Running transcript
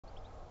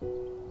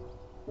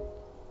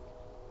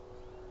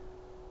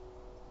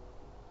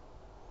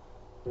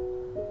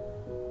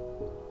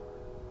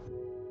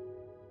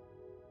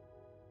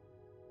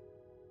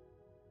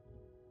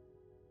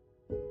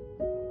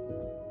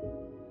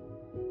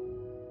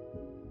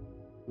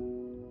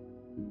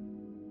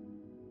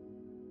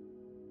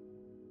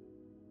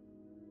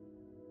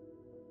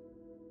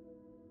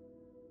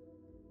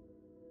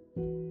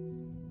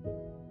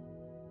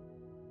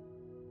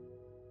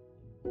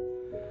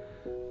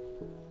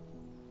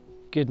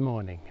Good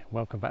morning,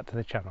 welcome back to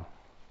the channel.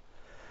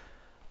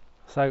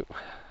 So,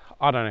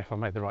 I don't know if I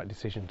made the right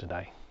decision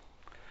today.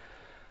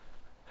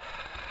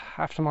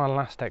 After my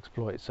last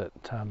exploits at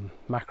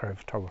macro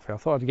photography, I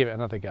thought I'd give it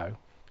another go.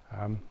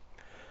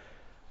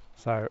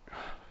 So,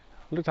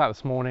 I looked out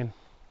this morning,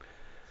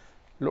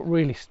 looked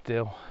really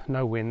still,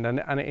 no wind,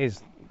 and it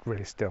is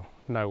really still,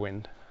 no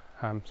wind.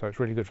 So it's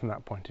really good from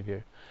that point of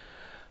view.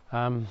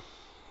 But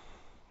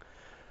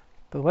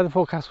the weather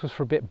forecast was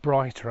for a bit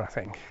brighter, I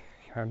think.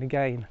 And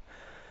again,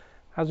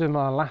 as with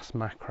my last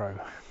macro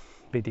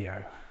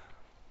video,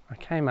 I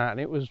came out and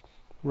it was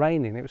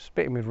raining, it was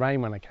spitting with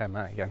rain when I came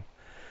out again.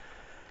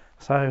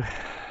 So I'm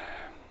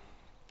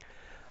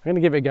going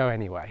to give it a go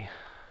anyway.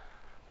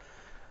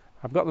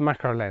 I've got the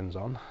macro lens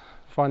on,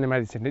 finally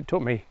made it in. It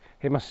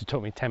must have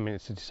took me 10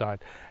 minutes to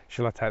decide,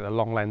 shall I take the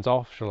long lens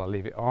off, shall I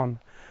leave it on,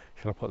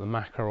 shall I put the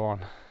macro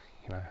on?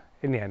 You know,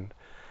 in the end,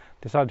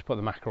 decided to put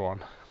the macro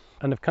on.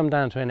 And I've come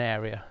down to an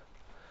area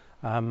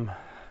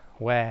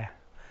where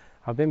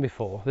I've been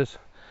before. There's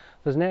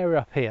an area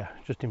up here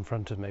just in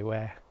front of me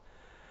where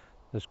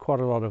there's quite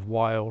a lot of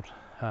wild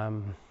I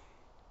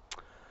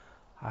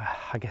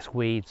guess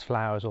weeds,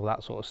 flowers, all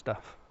that sort of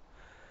stuff.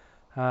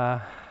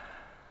 And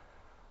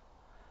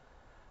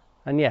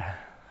yeah,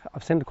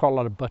 I've seen quite a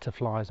lot of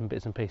butterflies and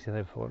bits and pieces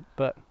there before,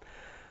 but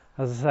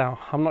as I say,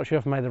 I'm not sure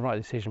if I've made the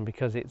right decision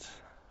because it's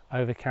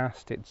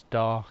overcast, it's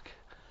dark,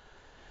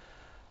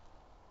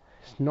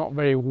 it's not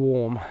very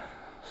warm,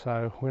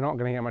 so we're not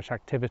going to get much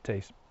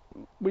activity,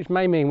 which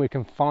may mean we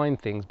can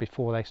find things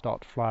before they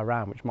start to fly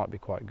around, which might be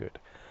quite good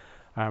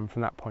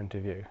from that point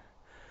of view.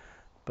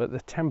 But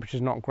the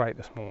temperature's not great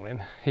this morning,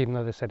 even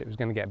though they said it was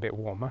going to get a bit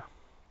warmer,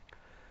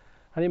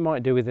 and it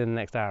might do within the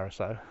next hour or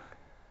so.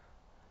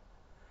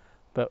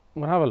 But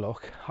we'll have a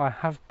look. I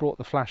have brought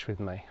the flash with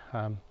me,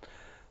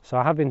 so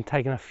I have been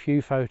taking a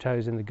few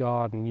photos in the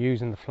garden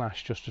using the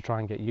flash just to try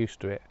and get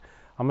used to it.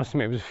 I must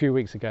admit it was a few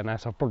weeks ago now,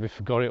 so I've probably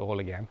forgot it all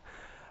again,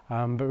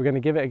 but we're going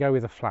to give it a go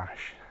with the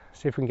flash,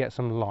 see if we can get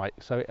some light.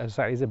 So as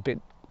I say, it's a bit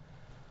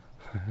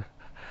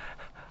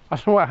I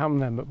don't know what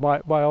happened then, but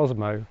my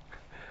Osmo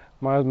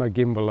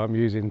gimbal I'm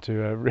using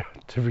to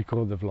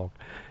record the vlog,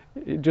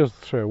 it just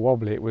threw a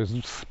wobbly. It was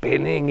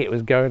spinning, it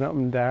was going up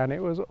and down,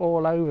 it was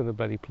all over the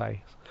bloody place.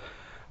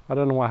 I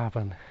don't know what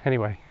happened.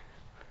 Anyway,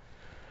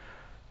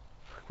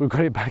 we've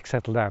got it back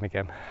settled down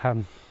again.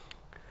 As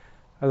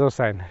I was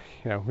saying,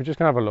 you know, we're just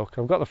gonna have a look.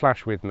 I've got the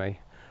flash with me,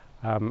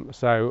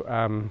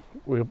 so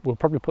we'll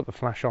probably put the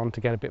flash on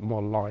to get a bit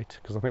more light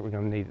because I think we're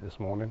going to need it this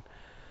morning,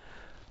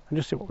 and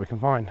just see what we can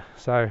find.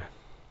 So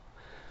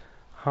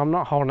I'm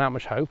not holding out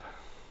much hope,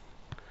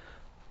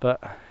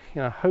 but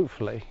you know,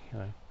 hopefully, you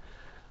know,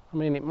 I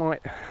mean, it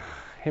might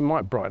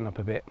brighten up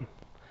a bit.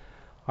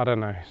 I don't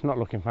know, it's not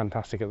looking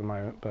fantastic at the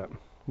moment, but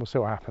we'll see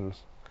what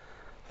happens.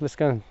 So let's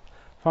go and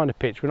find a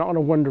pitch. We're not going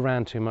to wander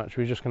around too much,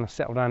 we're just going to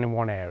settle down in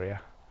one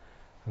area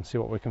and see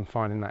what we can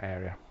find in that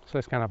area. So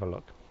let's go and have a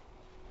look.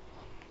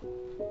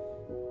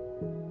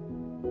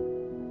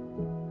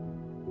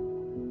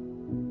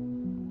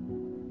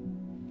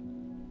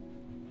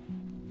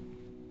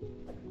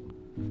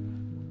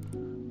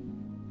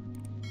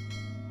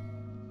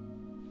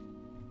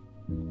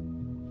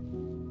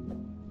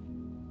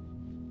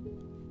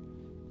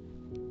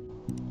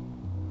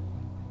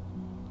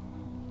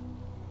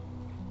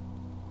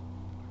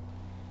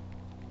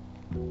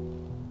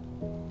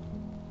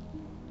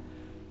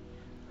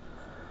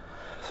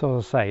 So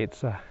as I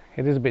say,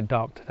 it is a bit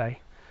dark today,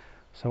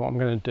 so what I'm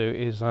going to do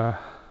is I'll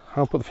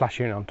put the flash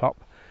unit on top,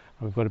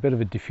 and we've got a bit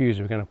of a diffuser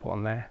we're going to put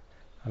on there,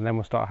 and then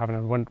we'll start having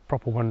a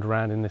proper wander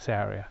around in this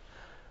area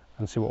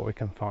and see what we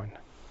can find.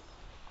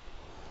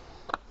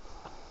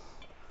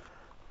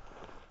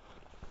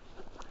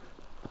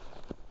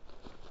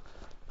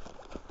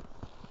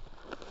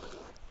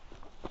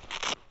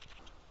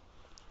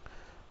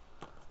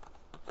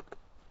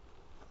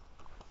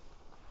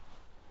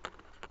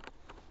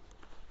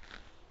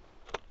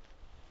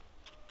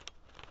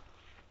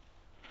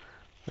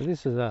 So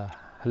this is a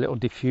little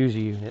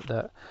diffuser unit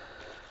that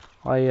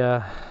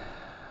I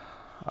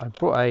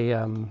brought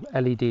a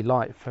LED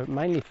light for,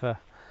 mainly for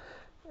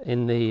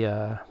in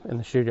the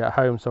studio at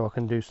home, so I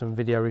can do some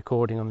video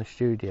recording on the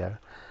studio.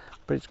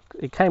 But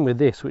it came with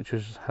this, which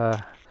was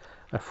a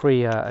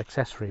free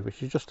accessory,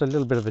 which is just a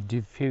little bit of a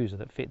diffuser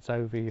that fits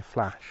over your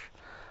flash,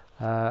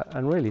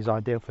 and really is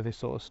ideal for this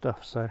sort of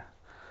stuff. So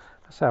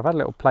I've had a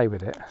little play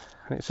with it,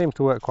 and it seems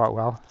to work quite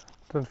well.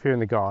 Done a few in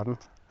the garden,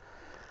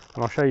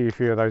 and I'll show you a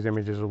few of those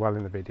images as well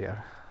in the video.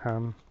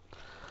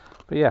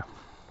 But yeah,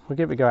 we'll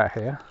give it a go out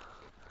here,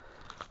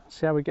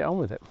 see how we get on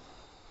with it.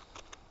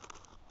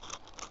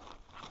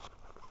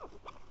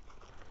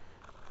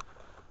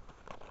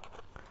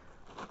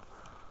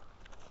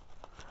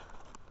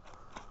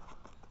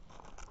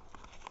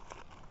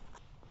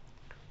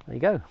 There you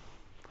go.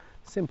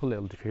 Simple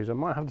little diffuser. I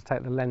might have to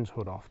take the lens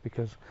hood off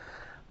because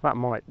that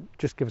might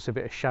just give us a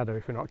bit of shadow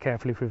if we're not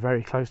careful, if we're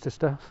very close to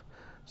stuff.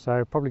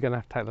 So probably going to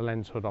have to take the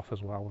lens hood off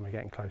as well when we're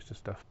getting close to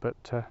stuff. But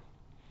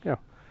yeah,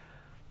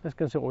 let's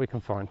go and see what we can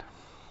find.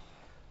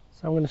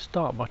 So I'm going to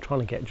start by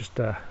trying to get just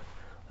there's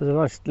a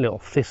nice little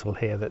thistle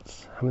here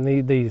that's, I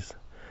mean, these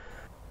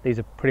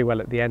are pretty well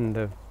at the end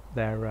of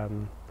their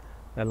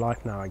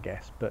life now, I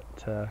guess. But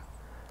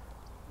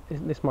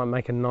this might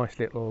make a nice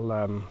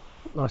little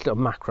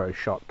macro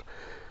shot.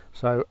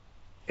 So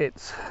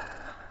it's,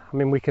 I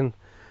mean, what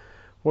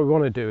we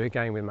want to do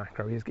again with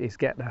macro is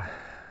get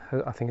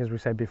I think, as we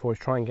said before, is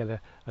try and get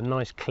a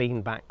nice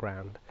clean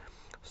background.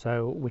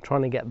 So we're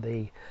trying to get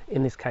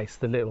in this case,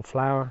 the little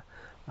flower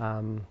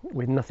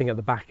with nothing at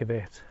the back of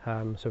it.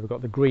 So we've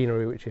got the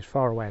greenery, which is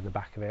far away in the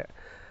back of it.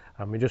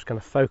 And we're just going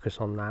to focus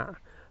on that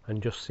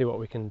and just see what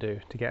we can do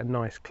to get a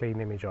nice clean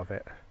image of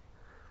it.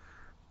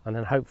 And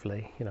then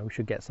hopefully, you know, we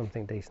should get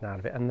something decent out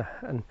of it.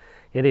 And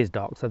it is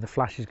dark, so the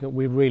flash is good.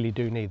 We really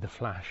do need the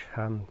flash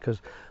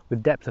because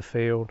with depth of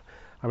field,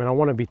 I mean, I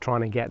want to be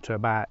trying to get to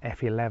about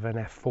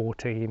f11,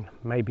 f14,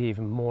 maybe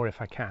even more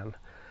if I can.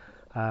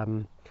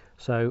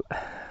 So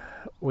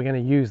we're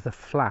going to use the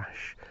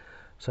flash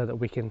so that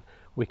we can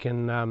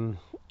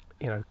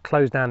you know,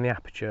 close down the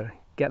aperture,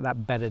 get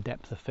that better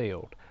depth of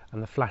field,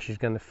 and the flash is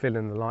going to fill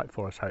in the light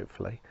for us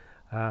hopefully,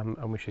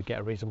 and we should get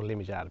a reasonable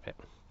image out of it.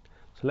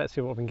 So let's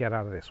see what we can get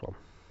out of this one.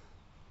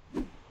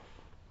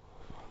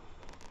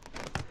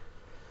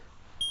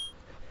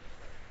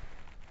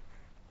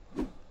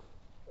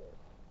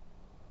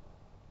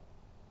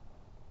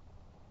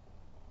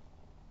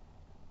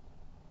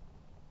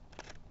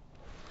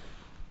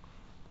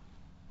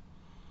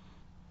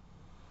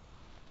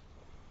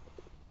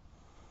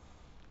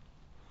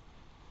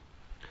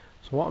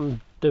 So what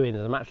I'm doing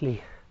is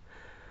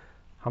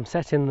I'm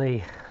setting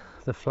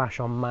the flash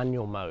on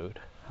manual mode,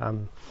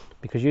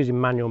 because using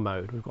manual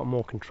mode we've got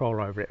more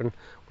control over it, and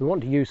we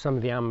want to use some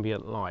of the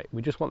ambient light.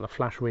 We just want the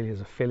flash really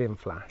as a fill-in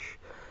flash.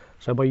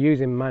 So by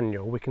using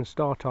manual we can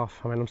start off,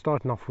 I mean, I'm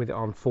starting off with it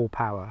on full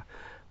power,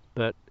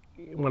 but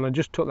when I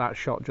just took that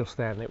shot just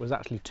then it was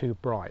actually too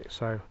bright.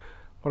 So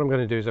what I'm going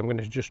to do is I'm going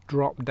to just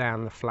drop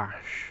down the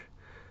flash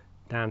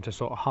down to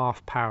sort of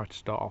half power to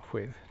start off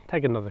with,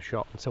 take another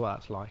shot and see what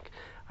that's like,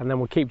 and then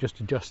we'll keep just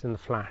adjusting the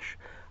flash.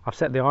 I've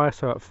set the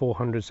ISO at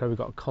 400, so we've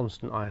got a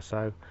constant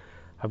ISO.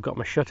 I've got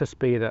my shutter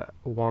speed at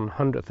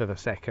 1/100th of a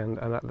second,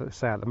 and let's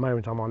say at the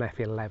moment I'm on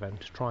f11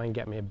 to try and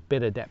get me a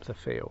bit of depth of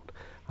field,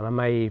 and I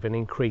may even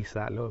increase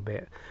that a little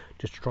bit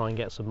just to try and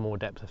get some more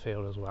depth of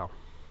field as well.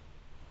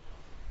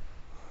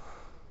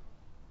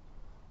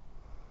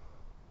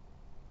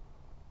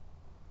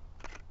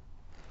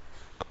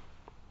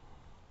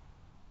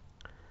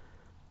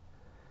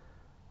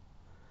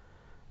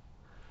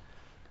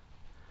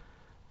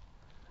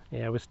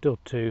 Yeah, we're still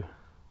too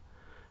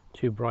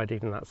bright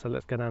even that, so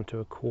let's go down to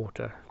a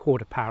quarter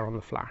power on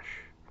the flash.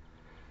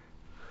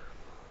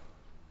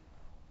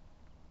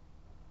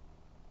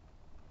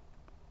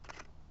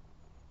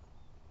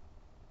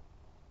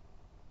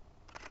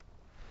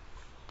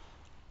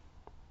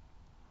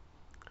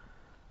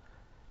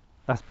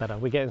 That's better.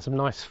 We're getting some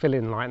nice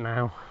fill-in light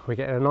now. We're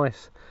getting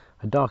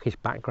a darkish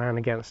background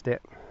against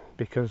it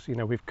because, you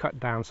know, we've cut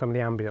down some of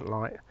the ambient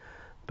light,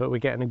 but we're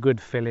getting a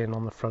good fill-in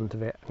on the front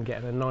of it and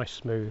getting a nice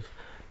smooth.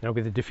 Now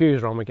with the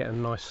diffuser on, we're getting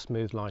a nice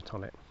smooth light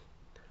on it.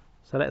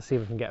 So let's see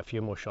if we can get a few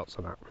more shots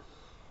of that.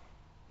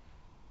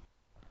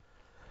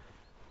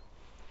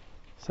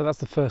 So that's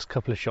the first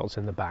couple of shots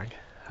in the bag.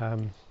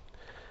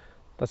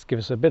 Let's give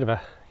us a bit of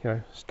a, you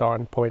know,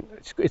 starting point.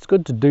 It's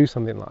good to do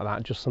something like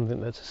that, just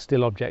something that's a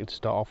still object to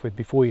start off with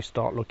before you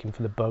start looking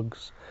for the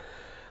bugs,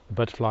 the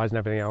butterflies and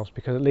everything else,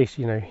 because at least,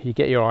 you know, you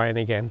get your eye in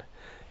again,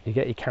 you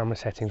get your camera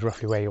settings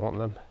roughly where you want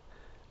them,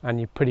 and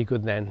you're pretty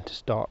good then to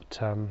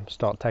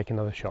start taking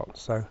other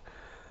shots. So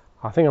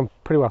I think I'm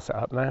pretty well set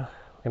up now.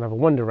 We're going to have a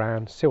wander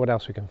around, see what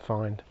else we can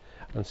find,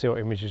 and see what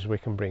images we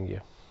can bring you.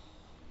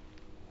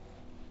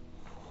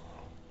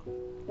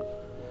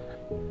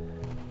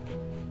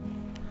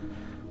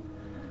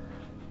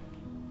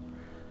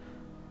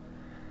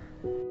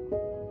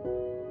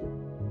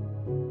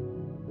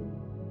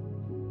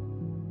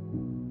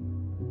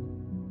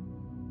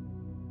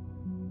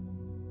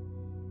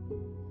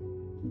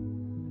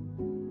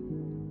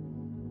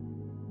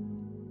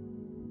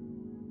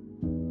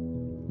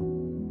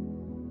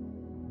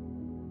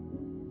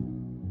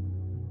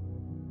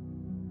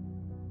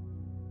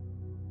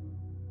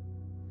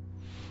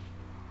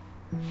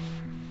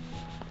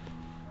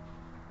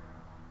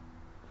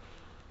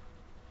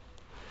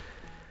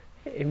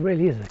 It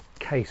really is a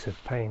case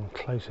of paying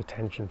close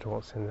attention to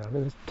what's in there. I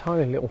mean, there's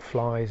tiny little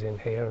flies in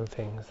here and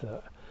things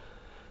that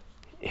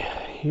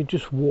you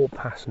just walk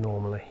past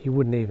normally, you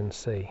wouldn't even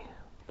see.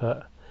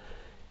 But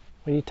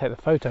when you take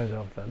the photos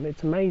of them,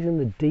 it's amazing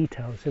the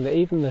details in there.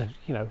 Even the,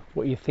 you know,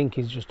 what you think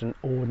is just an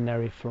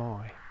ordinary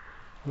fly.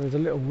 And there's a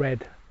little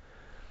red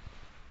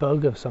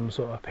bug of some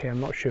sort up here. I'm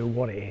not sure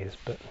what it is,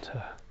 but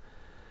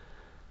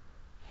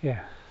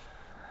yeah,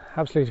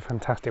 absolutely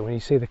fantastic. When you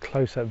see the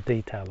close-up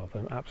detail of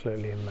them,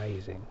 absolutely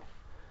amazing.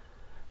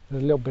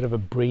 There's a little bit of a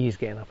breeze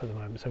getting up at the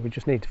moment, so we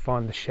just need to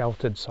find the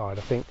sheltered side.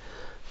 I think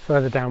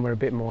further down we're a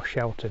bit more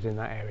sheltered in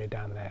that area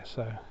down there,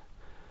 so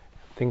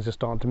things are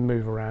starting to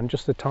move around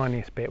just the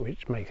tiniest bit,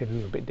 which makes it a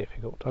little bit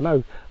difficult. I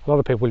know a lot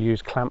of people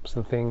use clamps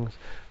and things,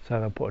 so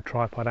they'll put a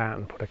tripod out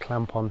and put a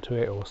clamp onto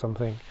it or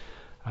something,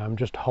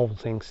 just to hold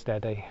things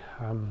steady.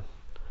 I'm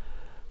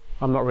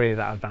not really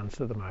that advanced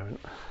at the moment.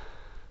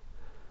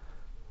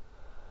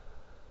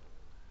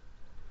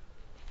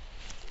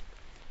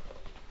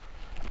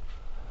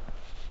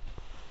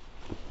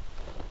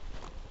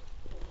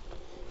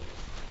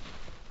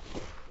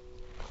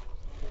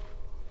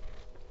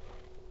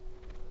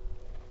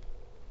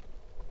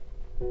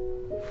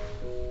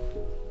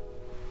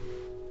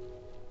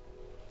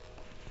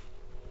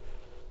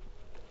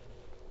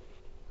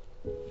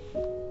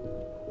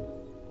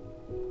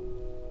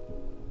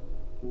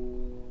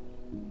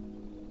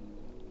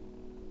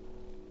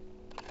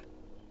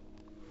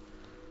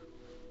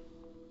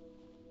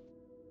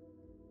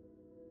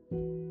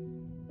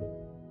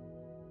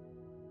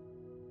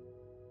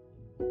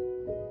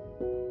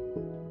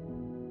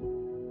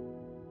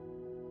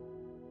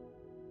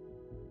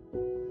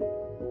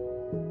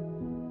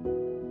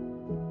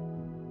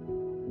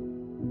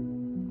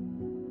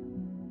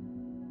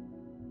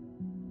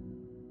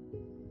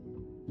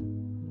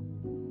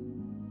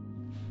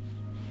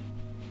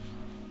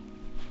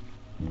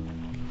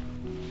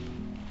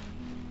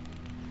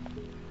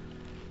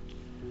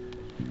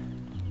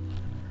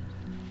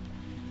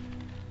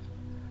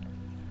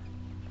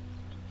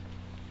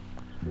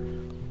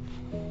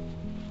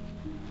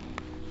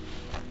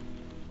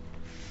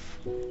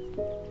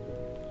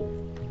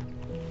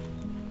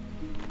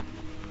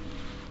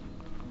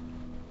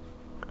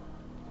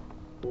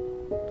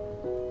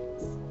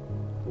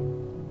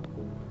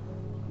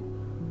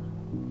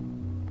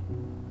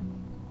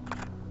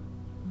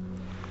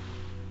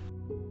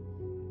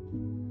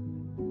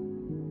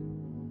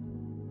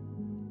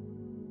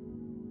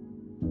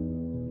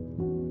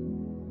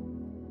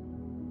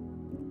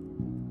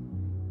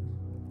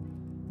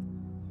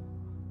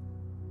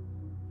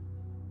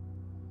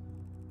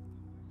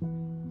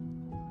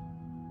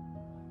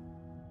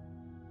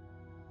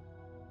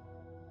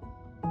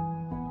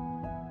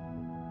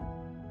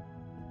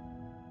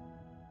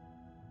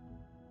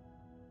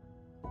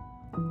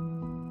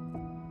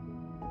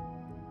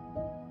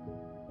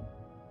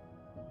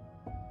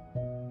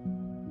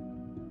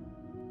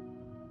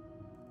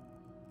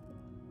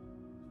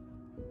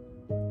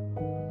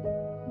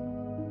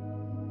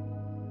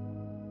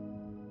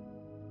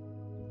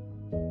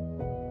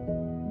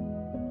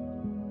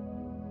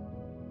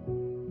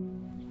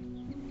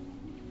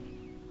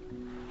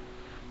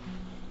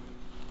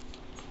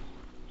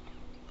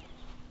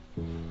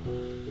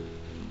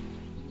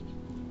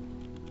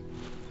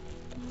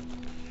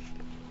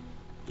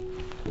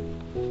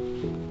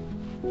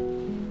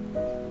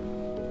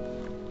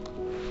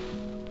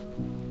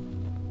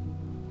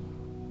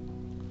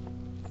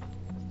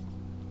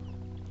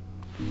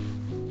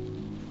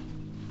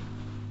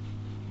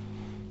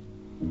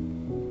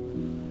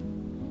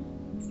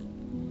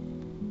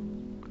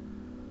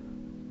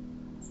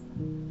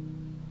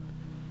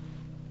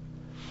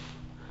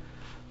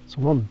 So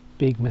one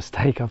big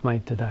mistake I've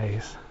made today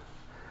is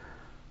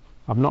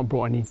I've not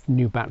brought any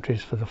new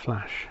batteries for the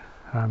flash.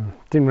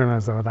 Didn't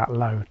realise they were that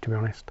low, to be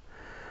honest,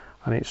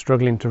 and it's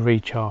struggling to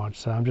recharge,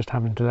 so I'm just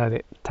having to let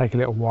it take a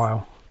little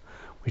while,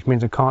 which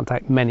means I can't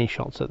take many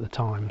shots at the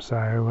time.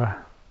 So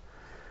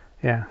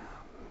yeah,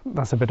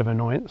 that's a bit of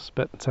annoyance,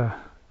 but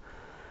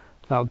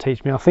that'll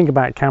teach me. I think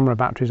about camera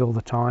batteries all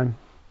the time,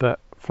 but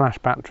flash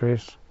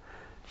batteries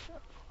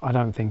I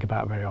don't think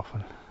about very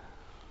often.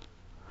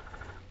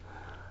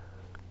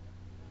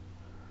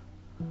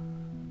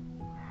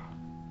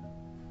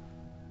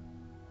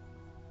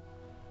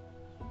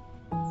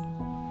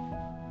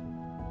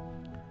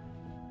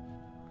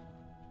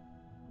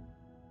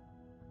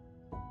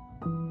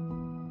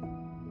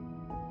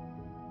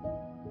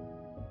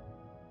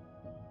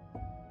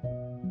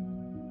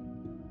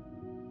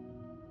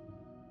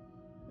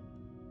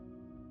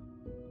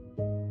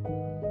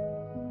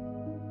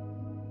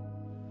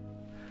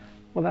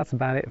 Well, that's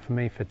about it for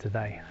me for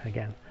today.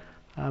 Again,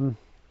 there's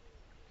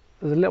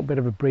a little bit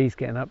of a breeze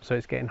getting up, so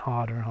it's getting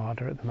harder and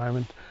harder at the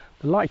moment.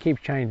 The light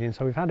keeps changing,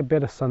 so we've had a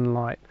bit of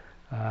sunlight,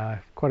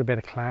 quite a bit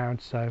of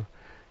clouds, so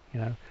you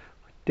know,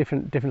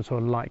 different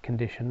sort of light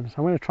conditions.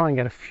 I'm going to try and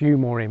get a few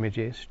more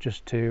images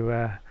just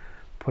to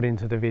put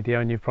into the video,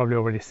 and you've probably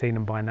already seen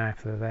them by now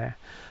if they're there.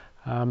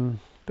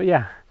 But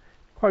yeah,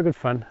 quite good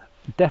fun.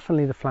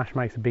 Definitely the flash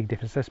makes a big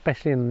difference,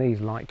 especially in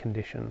these light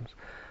conditions.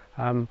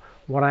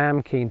 What I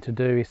am keen to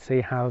do is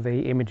see how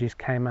the images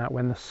came out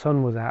when the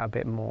sun was out a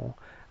bit more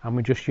and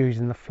we're just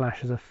using the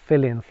flash as a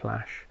fill-in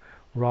flash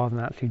rather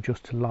than actually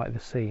just to light the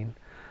scene.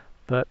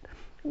 But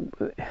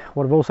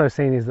what I've also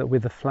seen is that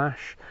with the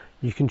flash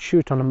you can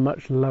shoot on a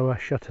much lower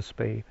shutter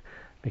speed,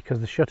 because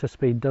the shutter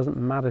speed doesn't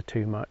matter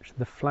too much.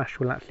 The flash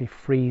will actually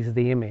freeze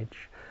the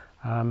image,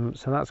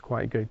 so that's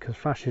quite good, because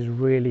flash is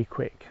really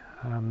quick,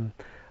 and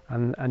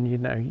you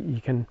know,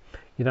 you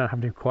don't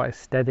have to be quite as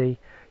steady.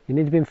 You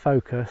need to be in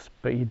focus,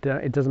 but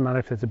it doesn't matter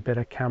if there's a bit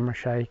of camera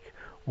shake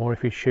or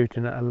if you're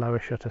shooting at a lower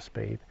shutter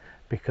speed,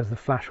 because the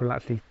flash will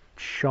actually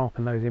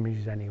sharpen those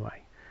images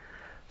anyway.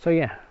 So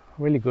yeah,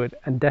 really good.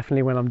 And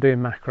definitely when I'm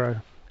doing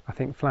macro, I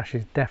think flash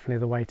is definitely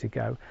the way to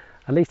go.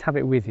 At least have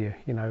it with you,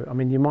 you know. I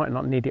mean, you might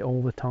not need it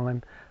all the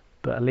time,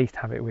 but at least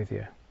have it with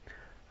you.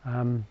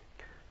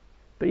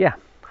 But yeah,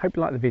 hope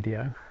you like the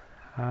video.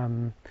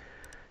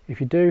 If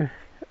you do,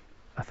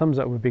 a thumbs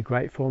up would be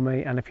great for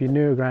me, and if you're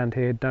new around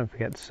here, don't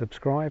forget to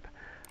subscribe.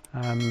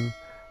 I'm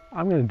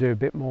going to do a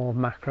bit more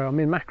macro. I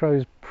mean, macro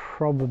is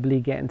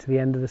probably getting to the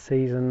end of the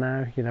season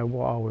now. You know,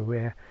 what are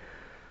we?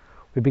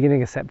 We're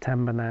beginning of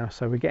September now,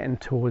 so we're getting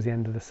towards the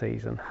end of the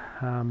season.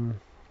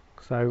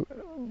 So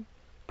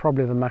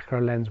probably the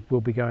macro lens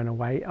will be going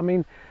away. I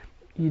mean,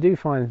 you do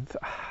find,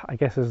 I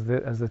guess, as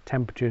the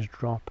temperatures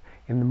drop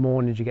in the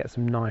mornings, you get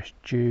some nice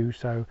dew.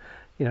 So,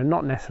 you know,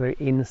 not necessarily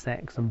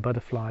insects and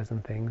butterflies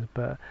and things,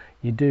 but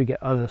you do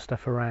get other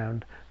stuff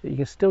around that you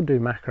can still do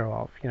macro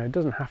of. You know, it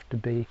doesn't have to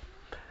be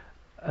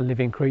a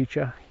living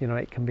creature. You know,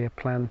 it can be a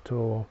plant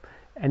or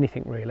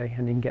anything really,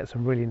 and you can get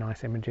some really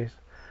nice images.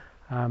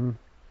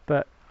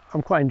 But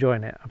I'm quite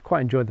enjoying it. I've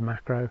quite enjoyed the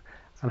macro,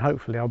 and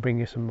hopefully I'll bring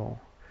you some more.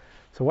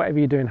 So whatever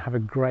you're doing, have a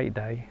great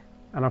day,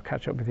 and I'll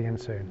catch up with you again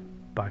soon.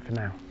 Bye for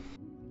now.